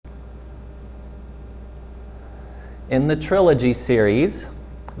In the trilogy series,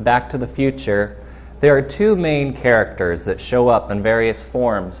 Back to the Future, there are two main characters that show up in various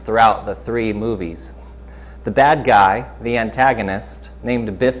forms throughout the three movies. The bad guy, the antagonist,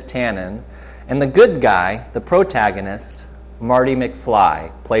 named Biff Tannen, and the good guy, the protagonist, Marty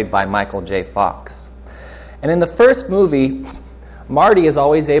McFly, played by Michael J. Fox. And in the first movie, Marty is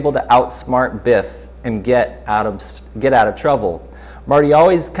always able to outsmart Biff and get out of trouble. Marty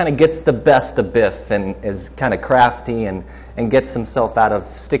always kind of gets the best of Biff and is kind of crafty and gets himself out of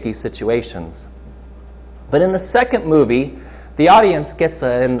sticky situations. But in the second movie, the audience gets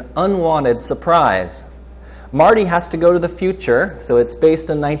an unwanted surprise. Marty has to go to the future, so it's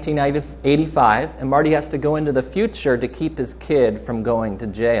based in 1985, and Marty has to go into the future to keep his kid from going to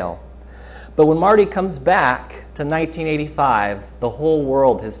jail. But when Marty comes back to 1985, the whole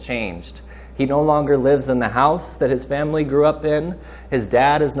world has changed. He no longer lives in the house that his family grew up in, his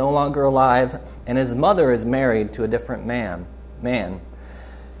dad is no longer alive, and his mother is married to a different man.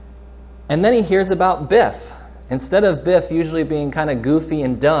 And then he hears about Biff. Instead of Biff usually being kind of goofy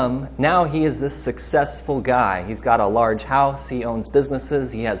and dumb, now he is this successful guy. He's got a large house, he owns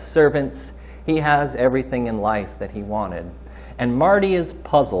businesses, he has servants, he has everything in life that he wanted. And Marty is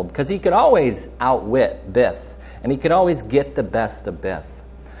puzzled because he could always outwit Biff, and he could always get the best of Biff.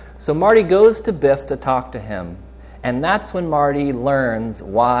 So Marty goes to Biff to talk to him, and that's when Marty learns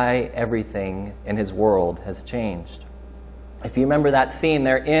why everything in his world has changed. If you remember that scene,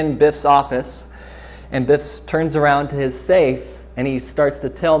 they're in Biff's office, and Biff turns around to his safe, and he starts to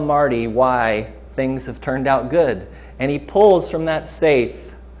tell Marty why things have turned out good. And he pulls from that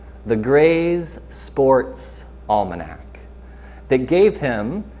safe the Gray's Sports Almanac that gave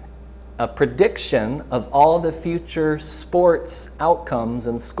him a prediction of all the future sports outcomes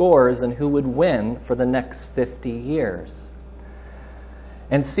and scores and who would win for the next 50 years.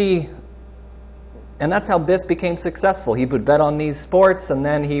 And that's how Biff became successful. He would bet on these sports, and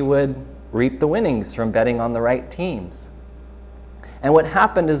then he would reap the winnings from betting on the right teams. And what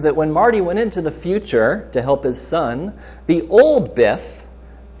happened is that when Marty went into the future to help his son, the old Biff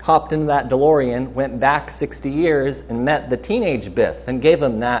hopped into that DeLorean, went back 60 years, and met the teenage Biff and gave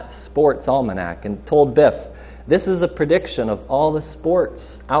him that sports almanac and told Biff, this is a prediction of all the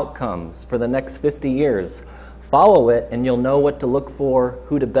sports outcomes for the next 50 years. Follow it and you'll know what to look for,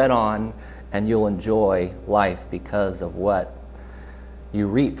 who to bet on, and you'll enjoy life because of what you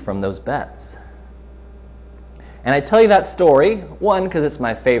reap from those bets. And I tell you that story, one, because it's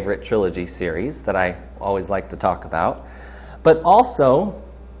my favorite trilogy series that I always like to talk about, but also,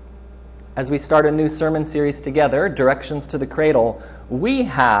 as we start a new sermon series together, Directions to the Cradle, we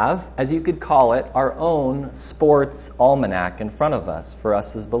have, as you could call it, our own sports almanac in front of us for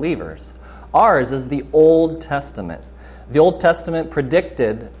us as believers. Ours is the Old Testament. The Old Testament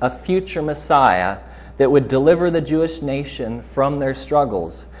predicted a future Messiah that would deliver the Jewish nation from their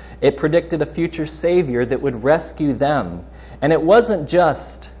struggles. It predicted a future Savior that would rescue them. And it wasn't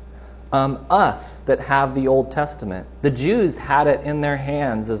just us that have the Old Testament. The Jews had it in their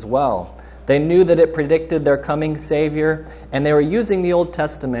hands as well. They knew that it predicted their coming Savior, and they were using the Old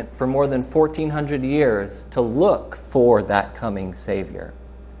Testament for more than 1,400 years to look for that coming Savior.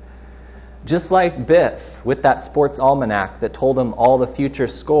 Just like Biff, with that sports almanac that told him all the future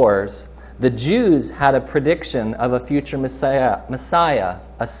scores, the Jews had a prediction of a future Messiah,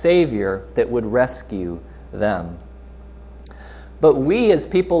 a Savior that would rescue them. But we, as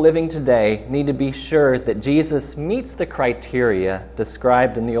people living today, need to be sure that Jesus meets the criteria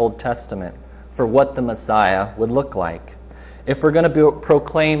described in the Old Testament for what the Messiah would look like. If we're going to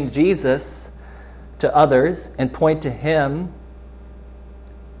proclaim Jesus to others and point to him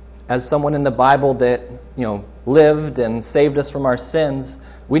as someone in the Bible that, lived and saved us from our sins,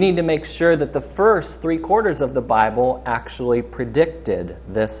 we need to make sure that the first 3/4 of the Bible actually predicted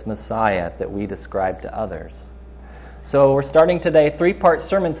this Messiah that we describe to others. So we're starting today a 3-part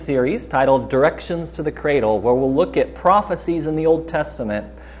sermon series titled Directions to the Cradle, where we'll look at prophecies in the Old Testament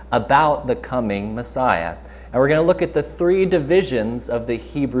about the coming Messiah. And we're going to look at the 3 divisions of the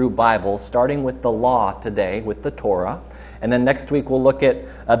Hebrew Bible, starting with the law today, with the Torah. And then next week we'll look at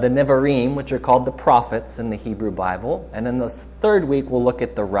the Nevi'im, which are called the prophets in the Hebrew Bible. And then the third week we'll look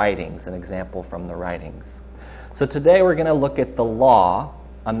at the writings, an example from the writings. So today we're going to look at the law,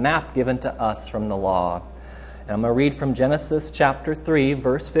 a map given to us from the law. And I'm going to read from Genesis chapter 3,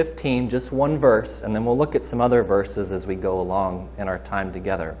 verse 15, just one verse, and then we'll look at some other verses as we go along in our time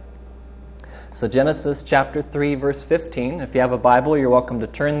together. So Genesis chapter 3, verse 15, if you have a Bible, you're welcome to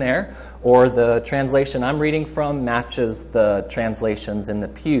turn there, or the translation I'm reading from matches the translations in the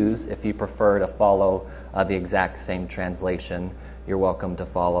pews. If you prefer to follow the exact same translation, you're welcome to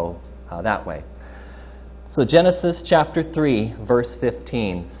follow that way. So Genesis chapter 3, verse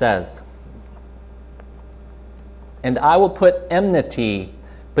 15 says, "And I will put enmity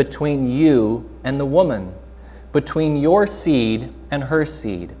between you and the woman, between your seed and her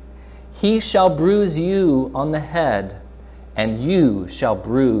seed. He shall bruise you on the head, and you shall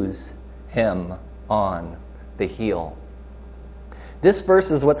bruise him on the heel." This verse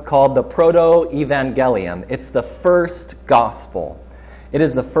is what's called the Proto-Evangelium. It's the first gospel. It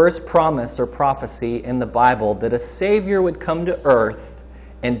is the first promise or prophecy in the Bible that a Savior would come to earth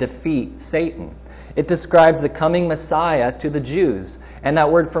and defeat Satan. It describes the coming Messiah to the Jews. And that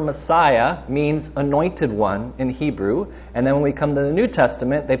word for Messiah means anointed one in Hebrew. And then when we come to the New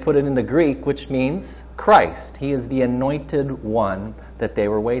Testament, they put it into Greek, which means Christ. He is the anointed one that they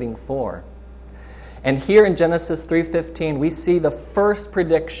were waiting for. And here in Genesis 3:15, we see the first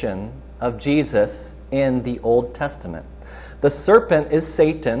prediction of Jesus in the Old Testament. The serpent is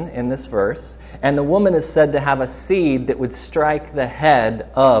Satan in this verse, and the woman is said to have a seed that would strike the head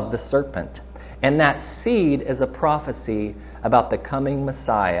of the serpent. And that seed is a prophecy about the coming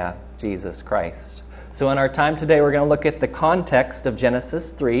Messiah, Jesus Christ. So in our time today, we're going to look at the context of Genesis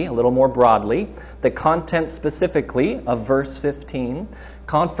 3 a little more broadly, the content specifically of verse 15,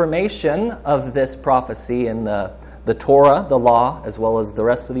 confirmation of this prophecy in the Torah, the law, as well as the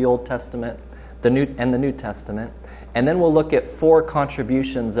rest of the Old Testament and the New Testament. And then we'll look at 4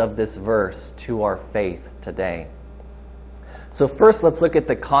 contributions of this verse to our faith today. So first, let's look at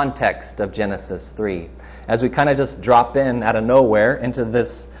the context of Genesis 3. As we kind of just drop in out of nowhere into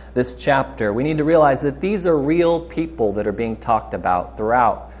this chapter, we need to realize that these are real people that are being talked about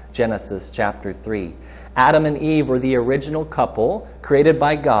throughout Genesis chapter 3. Adam and Eve were the original couple created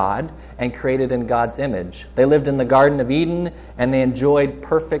by God and created in God's image. They lived in the Garden of Eden, and they enjoyed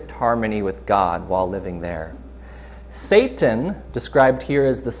perfect harmony with God while living there. Satan, described here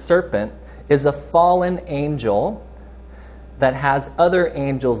as the serpent, is a fallen angel that has other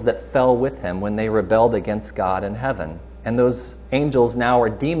angels that fell with him when they rebelled against God in heaven. And those angels now are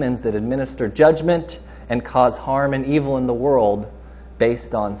demons that administer judgment and cause harm and evil in the world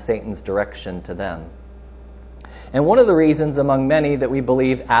based on Satan's direction to them. And one of the reasons among many that we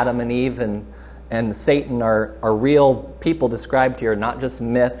believe Adam and Eve and Satan are real people described here, not just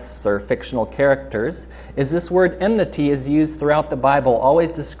myths or fictional characters, is this word enmity is used throughout the Bible,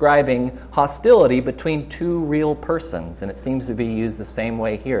 always describing hostility between two real persons. And it seems to be used the same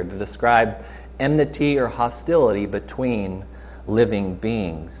way here to describe enmity or hostility between living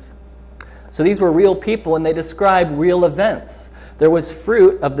beings. So these were real people, and they described real events. There was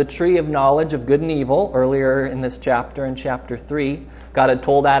fruit of the tree of knowledge of good and evil earlier in this chapter, in chapter 3. God had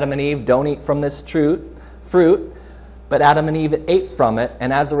told Adam and Eve, don't eat from this fruit, but Adam and Eve ate from it,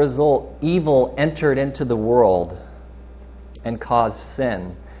 and as a result, evil entered into the world and caused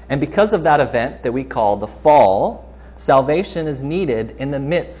sin. And because of that event that we call the fall, salvation is needed in the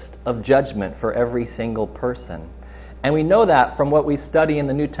midst of judgment for every single person. And we know that from what we study in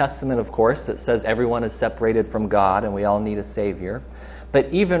the New Testament, of course, that says everyone is separated from God and we all need a Savior. But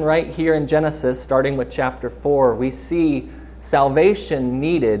even right here in Genesis, starting with chapter 4, we see salvation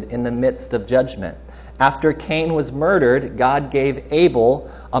needed in the midst of judgment. After Cain was murdered, God gave Abel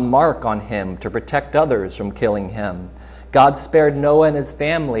a mark on him to protect others from killing him. God spared Noah and his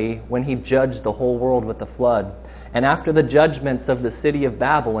family when he judged the whole world with the flood. And after the judgments of the city of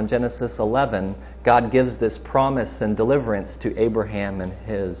Babel in Genesis 11, God gives this promise and deliverance to Abraham and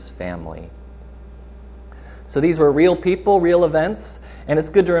his family. So these were real people, real events, and it's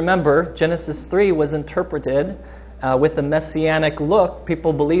good to remember Genesis 3 was interpreted with the messianic look.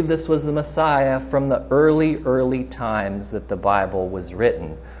 People believe this was the Messiah from the early times that the Bible was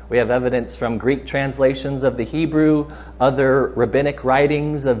written. We have evidence from Greek translations of the Hebrew, other rabbinic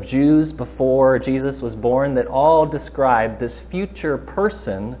writings of Jews before Jesus was born that all describe this future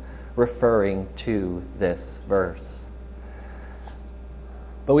person referring to this verse.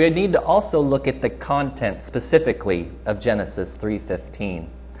 But we need to also look at the content specifically of Genesis 3:15.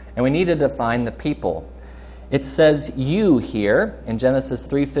 And we need to define the people. It says you here in Genesis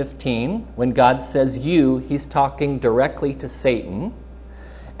 3:15. When God says you, he's talking directly to Satan.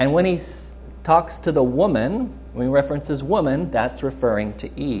 And when he talks to the woman, when he references woman, that's referring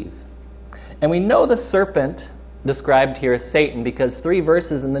to Eve. And we know the serpent described here as Satan because 3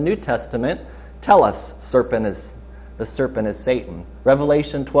 verses in the New Testament tell us the serpent is Satan.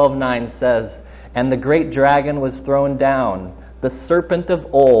 Revelation 12:9 says, "And the great dragon was thrown down, the serpent of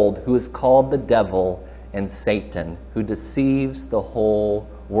old, who is called the devil and Satan, who deceives the whole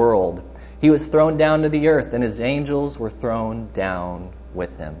world. He was thrown down to the earth, and his angels were thrown down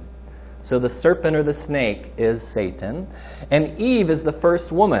with him." So the serpent or the snake is Satan. And Eve is the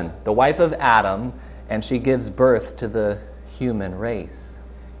first woman, the wife of Adam, and she gives birth to the human race.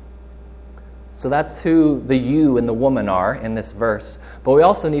 So that's who the you and the woman are in this verse. But we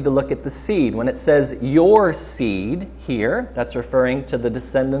also need to look at the seed. When it says your seed here, that's referring to the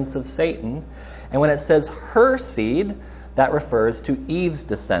descendants of Satan. And when it says her seed, that refers to Eve's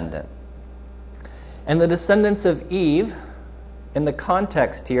descendant. And the descendants of Eve, in the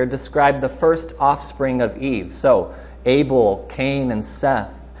context here, describe the first offspring of Eve. So Abel, Cain, and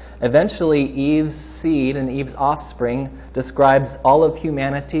Seth. Eventually, Eve's seed and Eve's offspring describes all of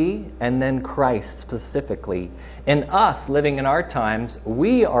humanity, and then Christ specifically. In us, living in our times,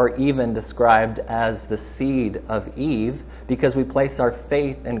 we are even described as the seed of Eve because we place our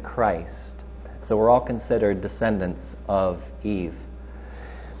faith in Christ. So we're all considered descendants of Eve.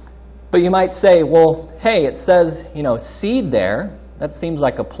 But you might say, well, hey, it says, seed there. That seems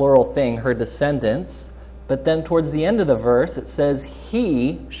like a plural thing, her descendants. But then towards the end of the verse, it says,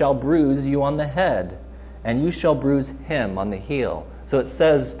 he shall bruise you on the head, and you shall bruise him on the heel. So it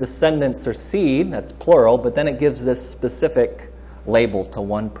says descendants or seed, that's plural, but then it gives this specific label to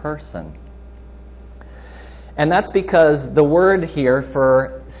one person. And that's because the word here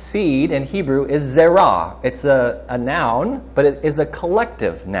for seed in Hebrew is zerah. It's a noun, but it is a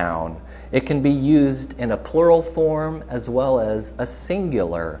collective noun. It can be used in a plural form as well as a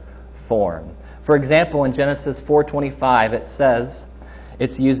singular form. For example, in Genesis 4:25, it says,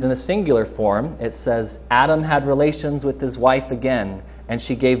 it's used in a singular form. It says, Adam had relations with his wife again, and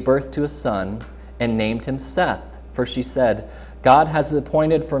she gave birth to a son and named him Seth. For she said, God has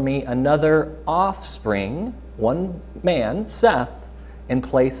appointed for me another offspring, one man, Seth, in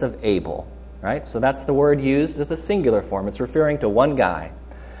place of Abel. Right? So that's the word used with a singular form. It's referring to one guy.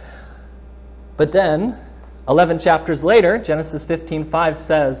 But then, 11 chapters later, Genesis 15:5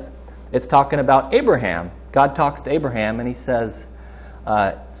 says, it's talking about Abraham. God talks to Abraham and he says,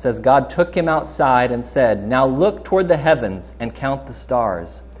 God took him outside and said, now look toward the heavens and count the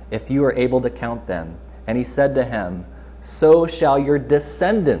stars, if you are able to count them. And he said to him, so shall your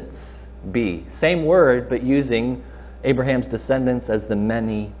descendants be. Same word, but using Abraham's descendants as the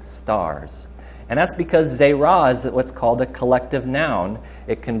many stars. And that's because zerah is what's called a collective noun.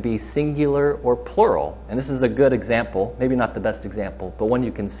 It can be singular or plural. And this is a good example, maybe not the best example, but one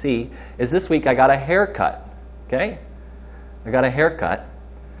you can see, is this week I got a haircut. Okay? I got a haircut.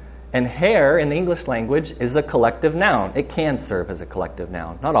 And hair in the English language is a collective noun. It can serve as a collective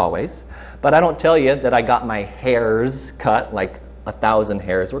noun, not always. But I don't tell you that I got my hairs cut, like 1,000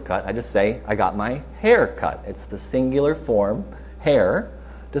 hairs were cut. I just say I got my hair cut. It's the singular form, hair,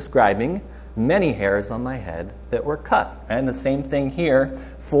 describing many hairs on my head that were cut. And the same thing here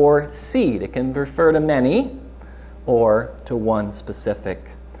for seed. It can refer to many or to one specific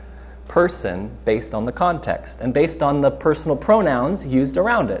person based on the context and based on the personal pronouns used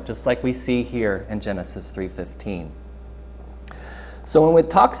around it, just like we see here in Genesis 3:15. So when it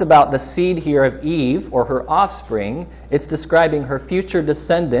talks about the seed here of Eve or her offspring, it's describing her future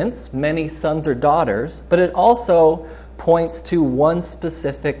descendants, many sons or daughters, but it also points to one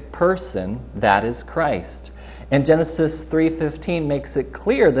specific person, that is Christ. And Genesis 3:15 makes it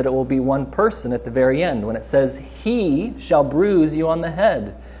clear that it will be one person at the very end when it says, he shall bruise you on the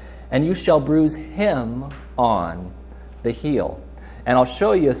head, and you shall bruise him on the heel. And I'll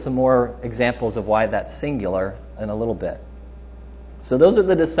show you some more examples of why that's singular in a little bit. So those are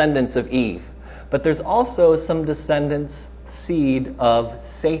the descendants of Eve. But there's also some descendants, seed of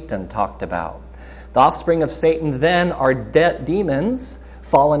Satan talked about. The offspring of Satan then are demons,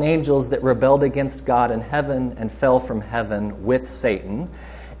 fallen angels that rebelled against God in heaven and fell from heaven with Satan.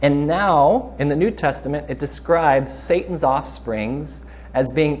 And now, in the New Testament, it describes Satan's offsprings as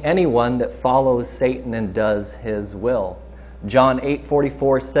being anyone that follows Satan and does his will. John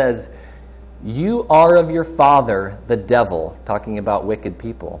 8:44 says, you are of your father, the devil, talking about wicked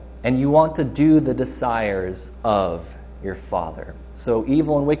people, and you want to do the desires of your father. So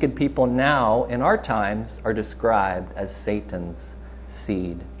evil and wicked people now, in our times, are described as Satan's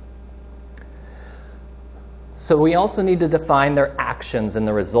seed. So we also need to define their actions and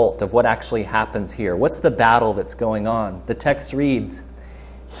the result of what actually happens here. What's the battle that's going on? The text reads,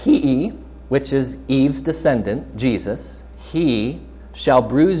 he, which is Eve's descendant, Jesus, he shall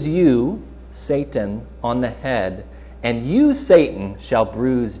bruise you, Satan, on the head, and you, Satan, shall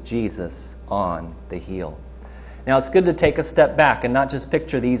bruise Jesus on the heel. Now, it's good to take a step back and not just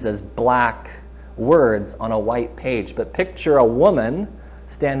picture these as black words on a white page, but picture a woman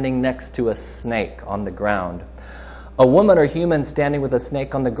standing next to a snake on the ground. A woman or human standing with a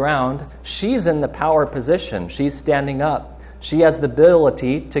snake on the ground, she's in the power position. She's standing up. She has the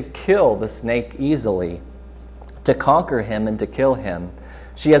ability to kill the snake easily, to conquer him and to kill him.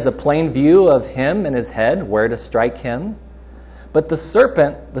 She has a plain view of him and his head, where to strike him. But the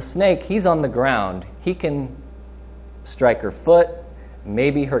serpent, the snake, he's on the ground. He can strike her foot,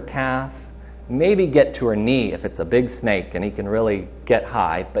 maybe her calf, maybe get to her knee if it's a big snake and he can really get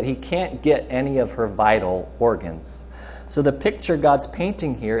high, but he can't get any of her vital organs. So the picture God's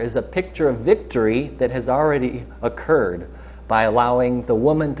painting here is a picture of victory that has already occurred by allowing the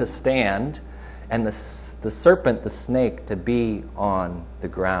woman to stand and the serpent, the snake, to be on the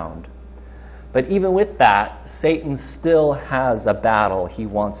ground. But even with that, Satan still has a battle he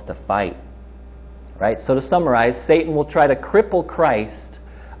wants to fight. Right? So to summarize, Satan will try to cripple Christ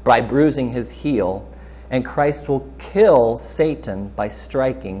by bruising his heel, and Christ will kill Satan by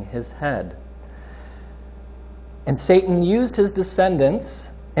striking his head. And Satan used his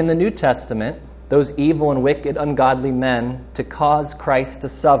descendants in the New Testament, those evil and wicked, ungodly men, to cause Christ to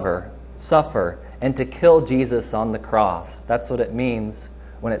suffer, and to kill Jesus on the cross. That's what it means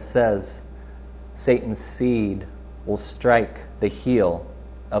when it says Satan's seed will strike the heel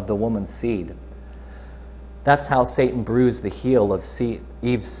of the woman's seed. That's how Satan bruised the heel of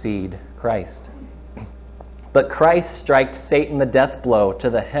Eve's seed, Christ. But Christ struck Satan the death blow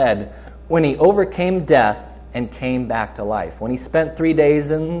to the head when he overcame death and came back to life. When he spent 3 days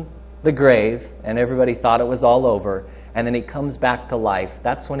in the grave and everybody thought it was all over, and then he comes back to life,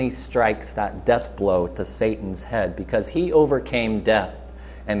 that's when he strikes that death blow to Satan's head, because he overcame death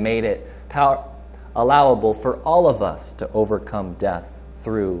and made it allowable for all of us to overcome death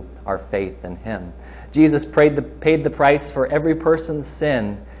through our faith in him. Jesus paid the price for every person's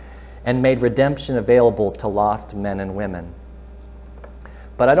sin and made redemption available to lost men and women.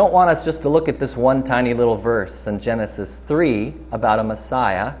 But I don't want us just to look at this one tiny little verse in Genesis 3 about a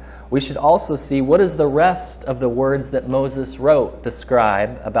Messiah. We should also see what is the rest of the words that Moses wrote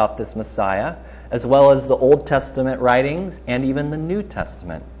describe about this Messiah, as well as the Old Testament writings and even the New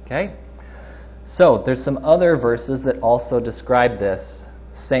Testament. Okay? So there's some other verses that also describe this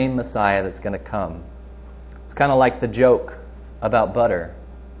same Messiah that's going to come. It's kind of like the joke about butter.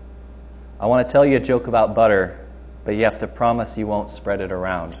 I want to tell you a joke about butter, but you have to promise you won't spread it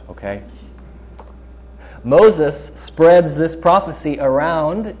around, okay? Moses spreads this prophecy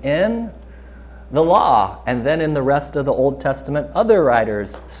around in the law, and then in the rest of the Old Testament, other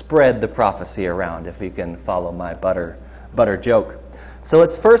writers spread the prophecy around, if you can follow my butter joke. So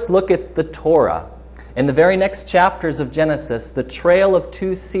let's first look at the Torah. In the very next chapters of Genesis, the trail of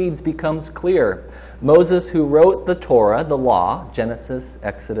two seeds becomes clear. Moses, who wrote the Torah, the law, Genesis,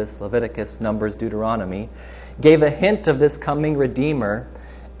 Exodus, Leviticus, Numbers, Deuteronomy, gave a hint of this coming Redeemer,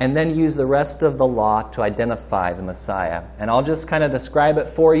 and then used the rest of the law to identify the Messiah. And I'll just kind of describe it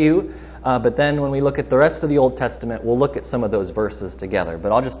for you, but then when we look at the rest of the Old Testament, we'll look at some of those verses together.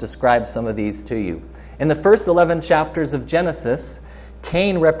 But I'll just describe some of these to you. In the first 11 chapters of Genesis,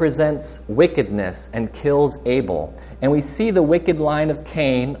 Cain represents wickedness and kills Abel. And we see the wicked line of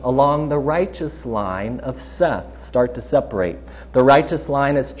Cain along the righteous line of Seth start to separate. The righteous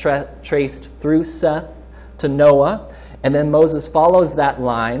line is traced through Seth to Noah, and then Moses follows that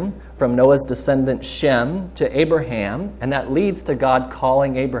line from Noah's descendant Shem to Abraham, and that leads to God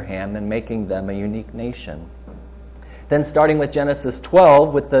calling Abraham and making them a unique nation. Then starting with Genesis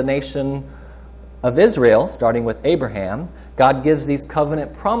 12, with the nation of Israel, starting with Abraham, God gives these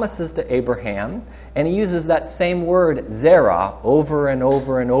covenant promises to Abraham, and he uses that same word, zerah, over and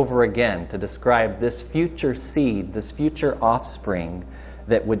over and over again to describe this future seed, this future offspring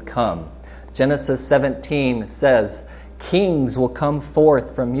that would come. Genesis 17 says, kings will come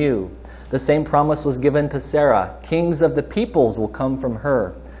forth from you. The same promise was given to Sarah. Kings of the peoples will come from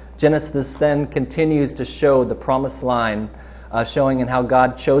her. Genesis then continues to show the promised line, showing in how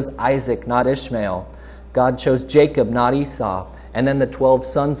God chose Isaac, not Ishmael. God chose Jacob, not Esau. And then the 12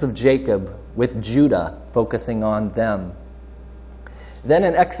 sons of Jacob with Judah, focusing on them. Then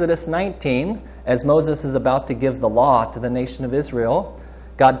in Exodus 19, as Moses is about to give the law to the nation of Israel,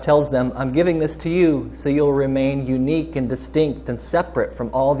 God tells them, I'm giving this to you so you'll remain unique and distinct and separate from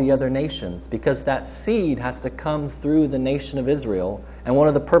all the other nations, because that seed has to come through the nation of Israel. And one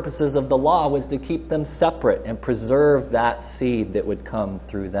of the purposes of the law was to keep them separate and preserve that seed that would come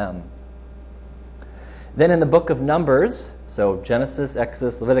through them. Then in the book of Numbers, so Genesis,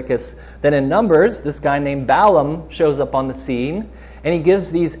 Exodus, Leviticus, then in Numbers, this guy named Balaam shows up on the scene, and he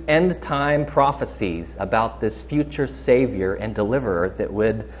gives these end-time prophecies about this future Savior and deliverer that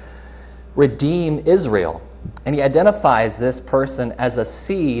would redeem Israel. And he identifies this person as a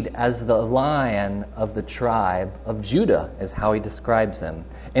seed, as the lion of the tribe of Judah, is how he describes him.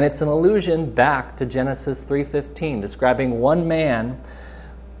 And it's an allusion back to Genesis 3:15, describing one man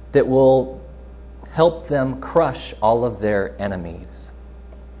that will help them crush all of their enemies.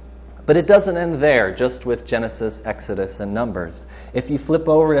 But it doesn't end there, just with Genesis, Exodus, and Numbers. If you flip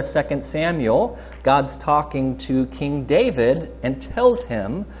over to 2 Samuel, God's talking to King David and tells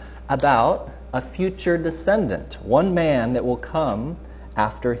him about a future descendant, one man that will come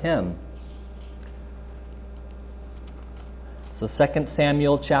after him. So 2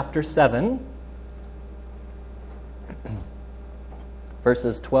 Samuel chapter 7,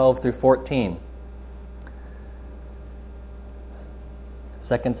 verses 12 through 14.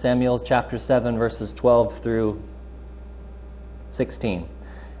 2 Samuel chapter 7, verses 12 through 16.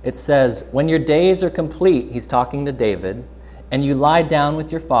 It says, "When your days are complete," he's talking to David, "and you lie down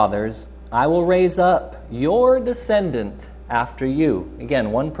with your fathers, I will raise up your descendant after you."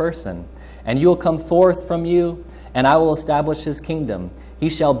 Again, one person. "And you will come forth from you, and I will establish his kingdom. He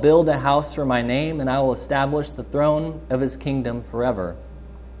shall build a house for my name, and I will establish the throne of his kingdom forever.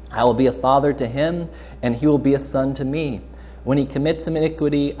 I will be a father to him, and he will be a son to me. When he commits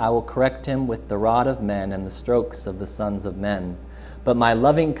iniquity, I will correct him with the rod of men and the strokes of the sons of men. But my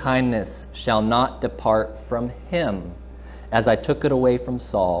loving kindness shall not depart from him, as I took it away from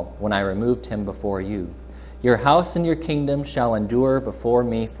Saul when I removed him before you. Your house and your kingdom shall endure before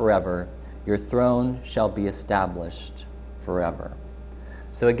me forever. Your throne shall be established forever."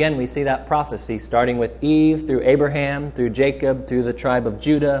 So again, we see that prophecy starting with Eve, through Abraham, through Jacob, through the tribe of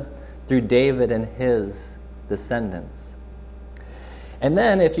Judah, through David and his descendants. And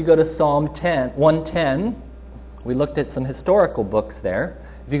then if you go to Psalm 110, we looked at some historical books there.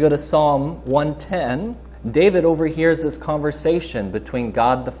 If you go to Psalm 110, David overhears this conversation between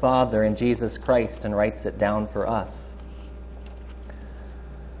God the Father and Jesus Christ and writes it down for us.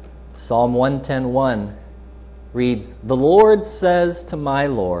 Psalm 110:1 reads, "The Lord says to my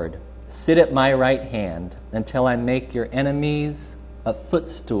Lord, sit at my right hand until I make your enemies a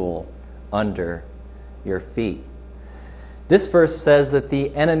footstool under your feet." This verse says that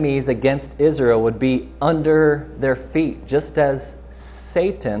the enemies against Israel would be under their feet, just as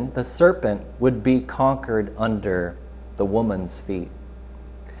Satan, the serpent, would be conquered under the woman's feet.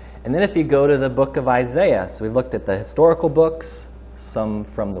 And then if you go to the book of Isaiah, so we've looked at the historical books, some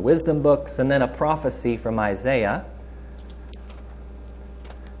from the wisdom books, and then a prophecy from Isaiah,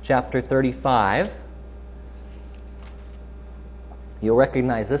 chapter 35. You'll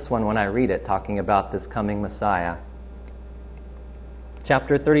recognize this one when I read it, talking about this coming Messiah.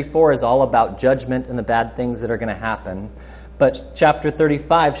 Chapter 34 is all about judgment and the bad things that are going to happen. But chapter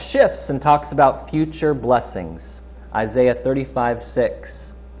 35 shifts and talks about future blessings. Isaiah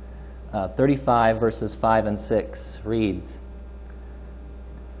 35:6. 35 verses 5 and 6 reads,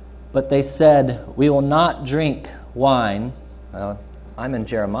 "But they said, we will not drink wine." I'm in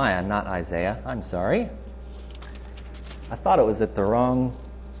Jeremiah, not Isaiah. I'm sorry. I thought it was at the wrong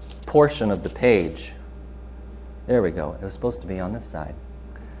portion of the page. There we go. It was supposed to be on this side.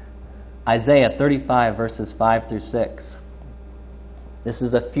 Isaiah 35, verses 5 through 6. This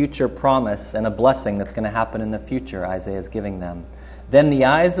is a future promise and a blessing that's going to happen in the future, Isaiah is giving them. "Then the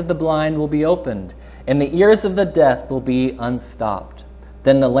eyes of the blind will be opened, and the ears of the deaf will be unstopped.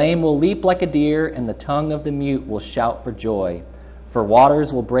 Then the lame will leap like a deer, and the tongue of the mute will shout for joy. For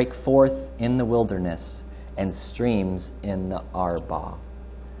waters will break forth in the wilderness, and streams in the Arba."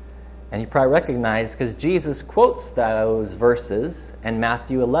 And you probably recognize, because Jesus quotes those verses in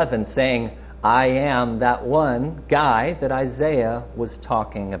Matthew 11, saying, "I am that one guy that Isaiah was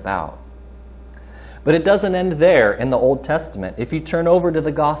talking about." But it doesn't end there in the Old Testament. If you turn over to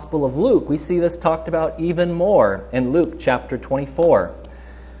the Gospel of Luke, we see this talked about even more in Luke chapter 24.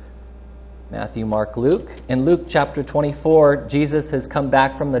 Matthew, Mark, Luke. In Luke chapter 24, Jesus has come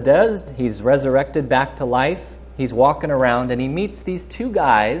back from the dead. He's resurrected back to life. He's walking around, and he meets these two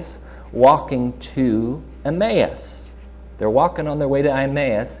guys walking to Emmaus. They're walking on their way to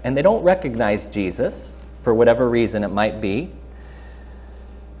Emmaus, and they don't recognize Jesus, for whatever reason it might be.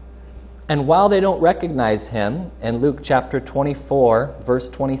 And while they don't recognize him, in Luke chapter 24, verse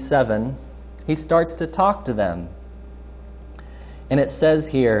 27, he starts to talk to them. And it says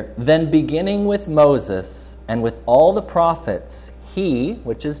here, "Then beginning with Moses and with all the prophets, he,"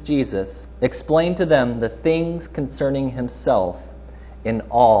 which is Jesus, "explained to them the things concerning himself in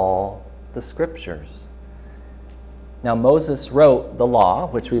all the scriptures." Now Moses wrote the law,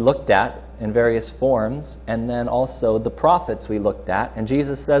 which we looked at in various forms, and then also the prophets we looked at. And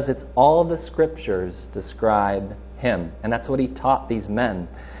Jesus says it's all the scriptures describe him. And that's what he taught these men.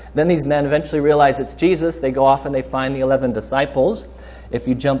 Then these men eventually realize it's Jesus. They go off and they find the 11 disciples. If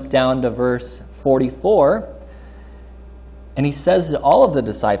you jump down to verse 44, and he says to all of the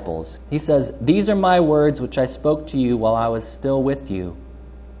disciples, he says, "These are my words which I spoke to you while I was still with you,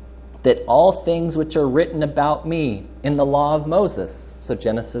 that all things which are written about me in the law of Moses, so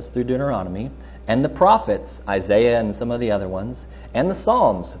Genesis through Deuteronomy, and the prophets, Isaiah and some of the other ones, and the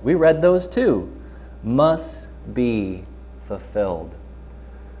Psalms, we read those too, must be fulfilled.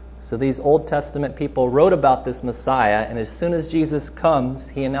 So these Old Testament people wrote about this Messiah, and as soon as Jesus comes,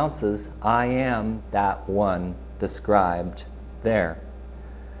 he announces, I am that one described there.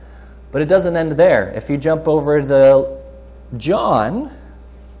 But it doesn't end there. If you jump over to John,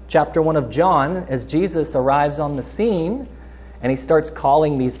 chapter 1 of John, as Jesus arrives on the scene, and he starts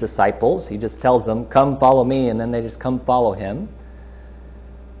calling these disciples, he just tells them, come follow me, and then they just come follow him.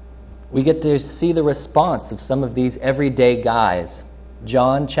 We get to see the response of some of these everyday guys.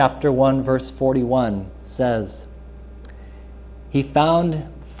 John chapter 1, verse 41 says, he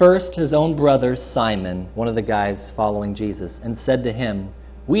found first his own brother Simon, one of the guys following Jesus, and said to him,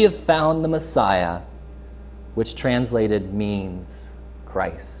 we have found the Messiah, which translated means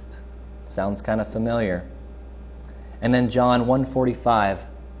Christ. Sounds kind of familiar. And then John 1:45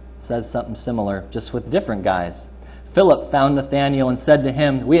 says something similar, just with different guys. Philip found Nathanael and said to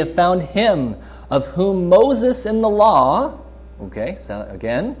him, we have found him of whom Moses in the law, okay, so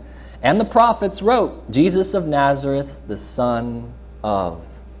again, and the prophets wrote, Jesus of Nazareth, the son of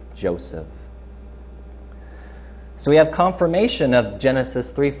Joseph. So we have confirmation of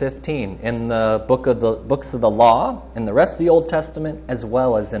Genesis 3:15 in the books of the law, in the rest of the Old Testament, as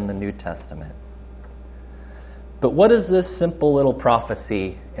well as in the New Testament. But what does this simple little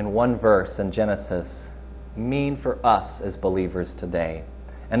prophecy in one verse in Genesis mean for us as believers today?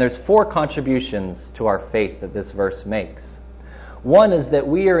 And there's 4 contributions to our faith that this verse makes. One is that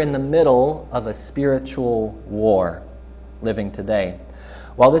we are in the middle of a spiritual war living today.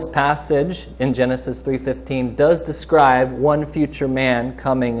 While this passage in Genesis 3:15 does describe one future man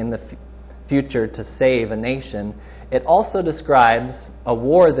coming in the future to save a nation, it also describes a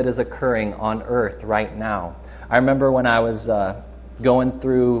war that is occurring on earth right now. I remember when I was going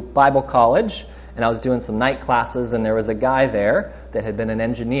through Bible college, and I was doing some night classes, and there was a guy there that had been an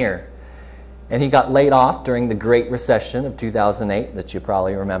engineer. And he got laid off during the Great Recession of 2008, that you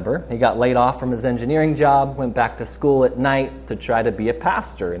probably remember. He got laid off from his engineering job, went back to school at night to try to be a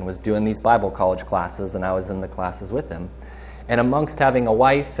pastor, and was doing these Bible college classes, and I was in the classes with him. And amongst having a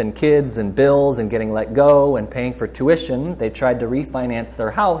wife and kids and bills and getting let go and paying for tuition, they tried to refinance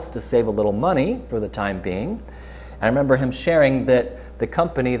their house to save a little money for the time being. I remember him sharing that the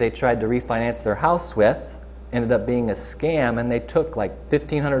company they tried to refinance their house with ended up being a scam, and they took like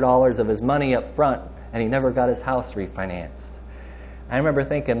 $1,500 of his money up front, and he never got his house refinanced. I remember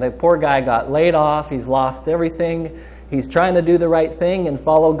thinking, the poor guy got laid off, he's lost everything, he's trying to do the right thing and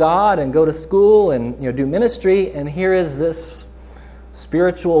follow God and go to school and do ministry, and here is this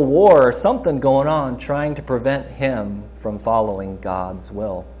spiritual war or something going on trying to prevent him from following God's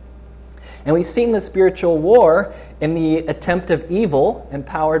will. And we've seen the spiritual war in the attempt of evil,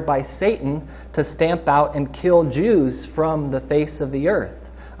 empowered by Satan, to stamp out and kill Jews from the face of the earth.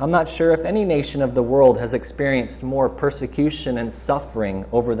 I'm not sure if any nation of the world has experienced more persecution and suffering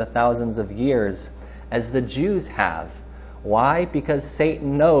over the thousands of years as the Jews have. Why? Because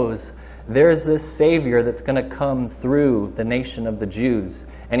Satan knows there's this Savior that's going to come through the nation of the Jews,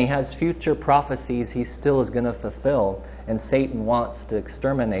 and he has future prophecies he still is going to fulfill, and Satan wants to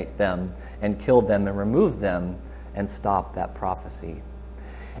exterminate them and kill them and remove them and stop that prophecy.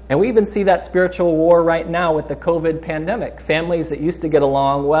 And we even see that spiritual war right now with the COVID pandemic. Families that used to get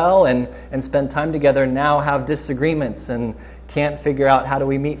along well and spend time together now have disagreements and can't figure out how do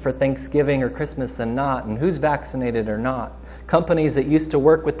we meet for Thanksgiving or Christmas and not, and who's vaccinated or not. Companies that used to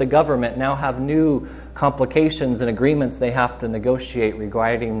work with the government now have new complications and agreements they have to negotiate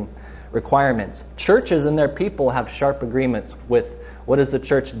regarding requirements. Churches and their people have sharp agreements with what does the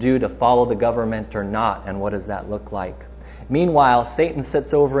church do to follow the government or not, and what does that look like. Meanwhile, Satan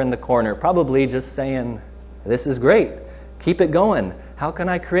sits over in the corner, probably just saying, this is great, keep it going. How can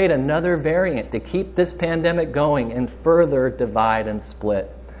I create another variant to keep this pandemic going and further divide and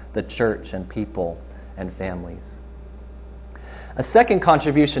split the church and people and families? A second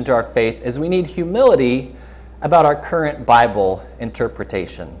contribution to our faith is we need humility about our current Bible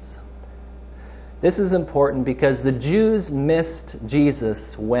interpretations. This is important because the Jews missed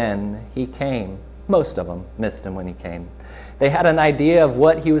Jesus when he came. Most of them missed him when he came. They had an idea of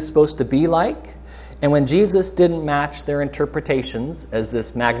what he was supposed to be like, and when Jesus didn't match their interpretations as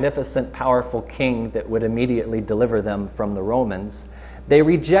this magnificent, powerful king that would immediately deliver them from the Romans, they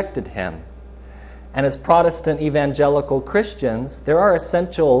rejected him. And as Protestant evangelical Christians, there are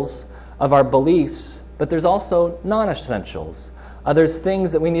essentials of our beliefs, but there's also non-essentials. There's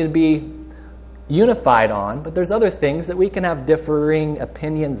things that we need to be, unified on, but there's other things that we can have differing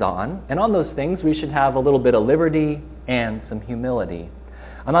opinions on, and on those things we should have a little bit of liberty and some humility.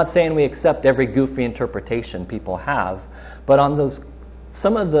 I'm not saying we accept every goofy interpretation people have, but on those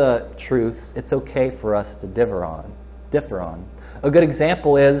some of the truths, it's okay for us to differ on. A good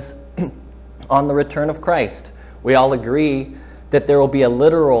example is on the return of Christ. We all agree that there will be a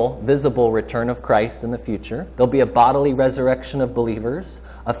literal, visible return of Christ in the future. There'll be a bodily resurrection of believers,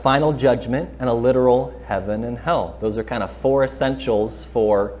 a final judgment, and a literal heaven and hell. Those are kind of 4 essentials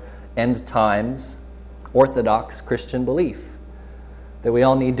for end times Orthodox Christian belief that we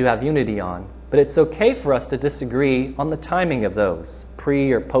all need to have unity on. But it's okay for us to disagree on the timing of those,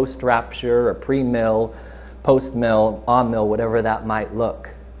 pre or post-rapture, or pre-mill, post-mill, on-mill, whatever that might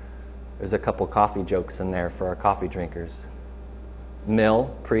look. There's a couple coffee jokes in there for our coffee drinkers.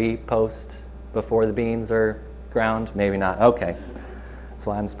 Mill, pre, post, before the beans are ground? Maybe not. Okay. That's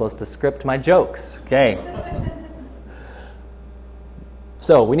why I'm supposed to script my jokes. Okay.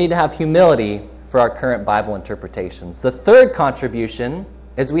 So we need to have humility for our current Bible interpretations. The third contribution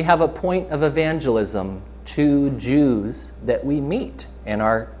is we have a point of evangelism to Jews that we meet in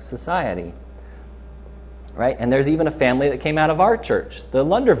our society. Right? And there's even a family that came out of our church, the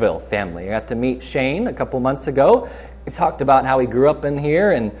Lunderville family. I got to meet Shane a couple months ago. He talked about how he grew up in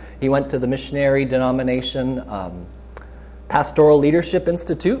here, and he went to the missionary denomination Pastoral Leadership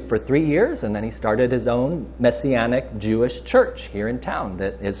Institute for 3 years, and then he started his own Messianic Jewish church here in town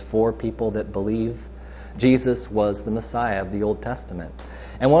that is for people that believe Jesus was the Messiah of the Old Testament.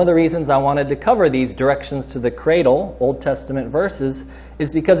 And one of the reasons I wanted to cover these directions to the cradle, Old Testament verses,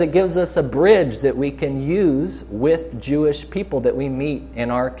 is because it gives us a bridge that we can use with Jewish people that we meet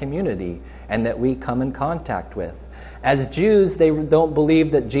in our community and that we come in contact with. As Jews, they don't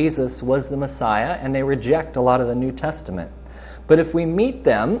believe that Jesus was the Messiah, and they reject a lot of the New Testament. But if we meet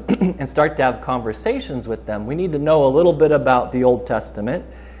them and start to have conversations with them, we need to know a little bit about the Old Testament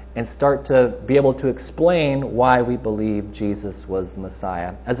and start to be able to explain why we believe Jesus was the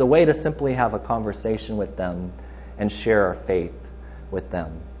Messiah, as a way to simply have a conversation with them and share our faith with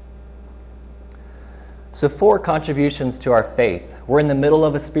them. So 4 contributions to our faith. We're in the middle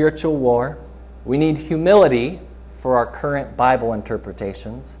of a spiritual war. We need humility for our current Bible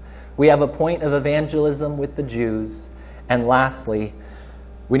interpretations. We have a point of evangelism with the Jews. And lastly,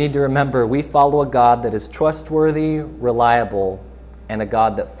 we need to remember we follow a God that is trustworthy, reliable, and a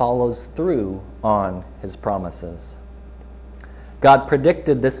God that follows through on his promises. God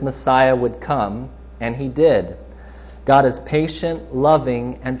predicted this Messiah would come, and he did. God is patient,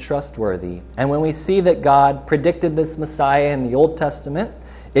 loving, and trustworthy. And when we see that God predicted this Messiah in the Old Testament,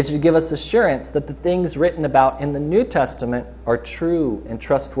 it should give us assurance that the things written about in the New Testament are true and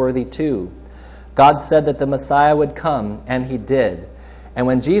trustworthy too. God said that the Messiah would come, and he did. And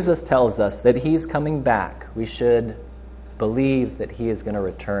when Jesus tells us that he's coming back, we should believe that he is going to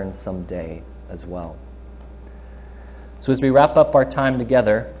return someday as well. So as we wrap up our time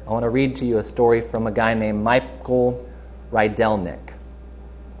together, I want to read to you a story from a guy named Michael Rydelnik.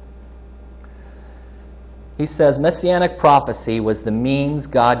 He says, Messianic prophecy was the means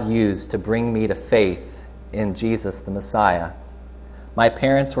God used to bring me to faith in Jesus the Messiah. My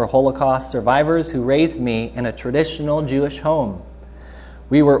parents were Holocaust survivors who raised me in a traditional Jewish home.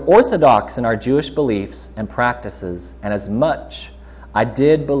 We were orthodox in our Jewish beliefs and practices, and as much I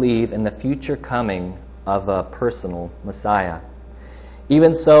did believe in the future coming of a personal Messiah.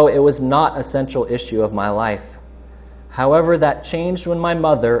 Even so, it was not a central issue of my life. However, that changed when my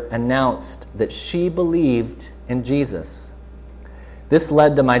mother announced that she believed in Jesus. This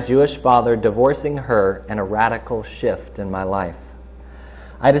led to my Jewish father divorcing her and a radical shift in my life.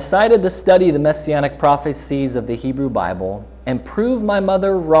 I decided to study the messianic prophecies of the Hebrew Bible and prove my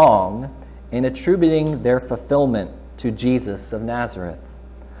mother wrong in attributing their fulfillment to Jesus of Nazareth.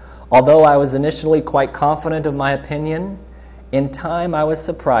 Although I was initially quite confident of my opinion, in time I was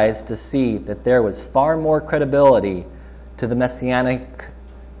surprised to see that there was far more credibility to the messianship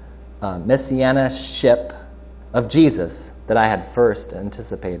of Jesus that I had first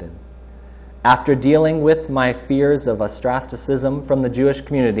anticipated. After dealing with my fears of ostracism from the Jewish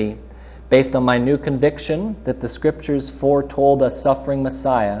community, based on my new conviction that the Scriptures foretold a suffering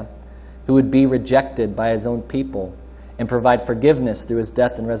Messiah who would be rejected by his own people and provide forgiveness through his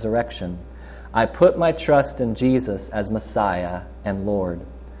death and resurrection, I put my trust in Jesus as Messiah and Lord.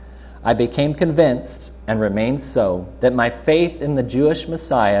 I became convinced, and remain so, that my faith in the Jewish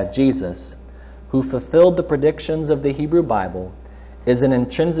Messiah, Jesus, who fulfilled the predictions of the Hebrew Bible, is an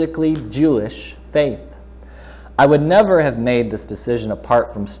intrinsically Jewish faith. I would never have made this decision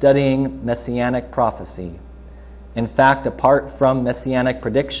apart from studying messianic prophecy. In fact, apart from messianic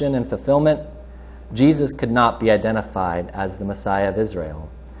prediction and fulfillment, Jesus could not be identified as the Messiah of Israel.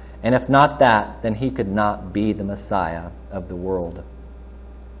 And if not that, then he could not be the Messiah of the world.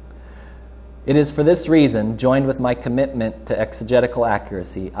 It is for this reason, joined with my commitment to exegetical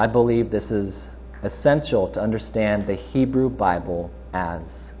accuracy, I believe this is essential to understand the Hebrew Bible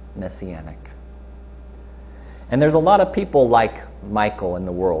as messianic. And there's a lot of people like Michael in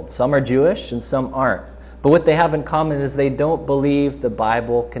the world. Some are Jewish and some aren't. But what they have in common is they don't believe the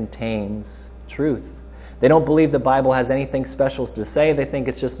Bible contains truth. They don't believe the Bible has anything special to say. They think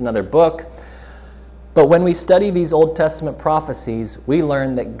it's just another book. But when we study these Old Testament prophecies, we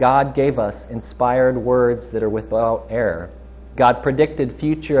learn that God gave us inspired words that are without error. God predicted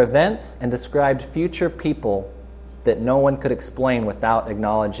future events and described future people that no one could explain without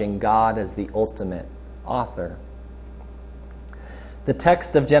acknowledging God as the ultimate author. The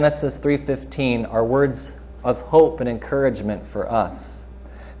text of Genesis 3:15 are words of hope and encouragement for us.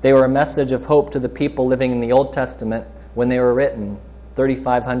 They were a message of hope to the people living in the Old Testament when they were written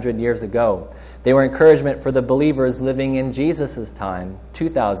 3,500 years ago. They were encouragement for the believers living in Jesus' time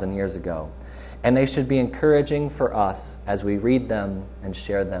 2,000 years ago. And they should be encouraging for us as we read them and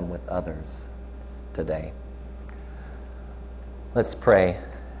share them with others today. Let's pray.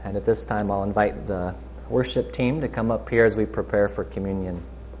 And at this time, I'll invite the worship team to come up here as we prepare for communion.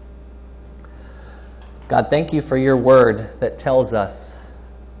 God, thank you for your word that tells us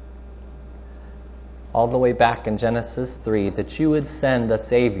all the way back in Genesis 3 that you would send a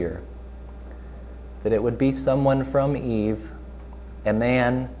Savior, that it would be someone from Eve, a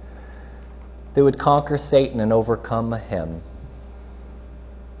man that would conquer Satan and overcome him.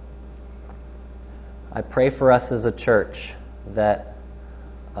 I pray for us as a church that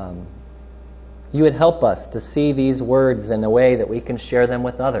you would help us to see these words in a way that we can share them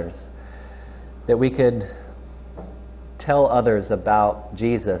with others, that we could tell others about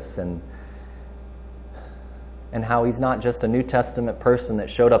Jesus and how he's not just a New Testament person that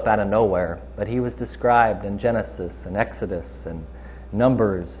showed up out of nowhere, but he was described in Genesis and Exodus and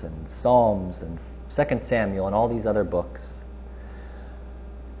Numbers and Psalms and 2 Samuel and all these other books.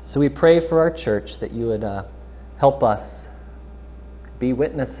 So we pray for our church that you would help us be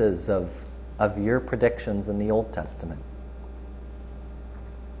witnesses of your predictions in the Old Testament.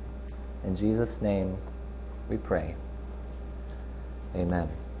 In Jesus' name we pray. Amen.